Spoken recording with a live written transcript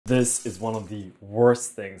This is one of the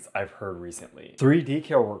worst things I've heard recently. 3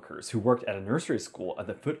 daycare workers who worked at a nursery school at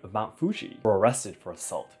the foot of Mount Fuji were arrested for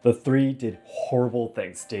assault. The 3 did horrible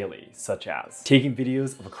things daily, such as taking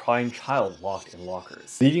videos of a crying child locked in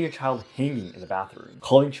lockers, leaving a child hanging in the bathroom,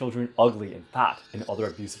 calling children ugly and fat and other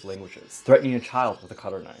abusive languages, threatening a child with a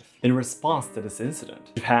cutter knife. In response to this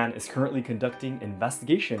incident, Japan is currently conducting an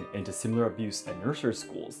investigation into similar abuse at nursery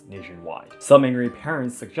schools nationwide. Some angry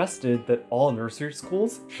parents suggested that all nursery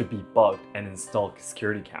schools should be bugged and install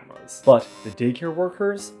security cameras. But the daycare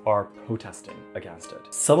workers are protesting against it.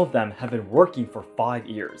 Some of them have been working for 5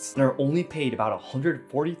 years and are only paid about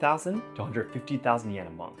 140,000 to 150,000 yen a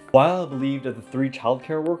month. While I believe that the 3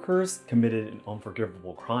 childcare workers committed an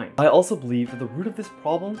unforgivable crime, I also believe that the root of this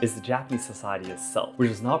problem is the Japanese society itself, which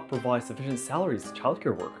does not provide sufficient salaries to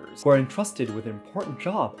childcare workers who are entrusted with an important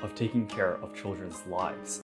job of taking care of children's lives.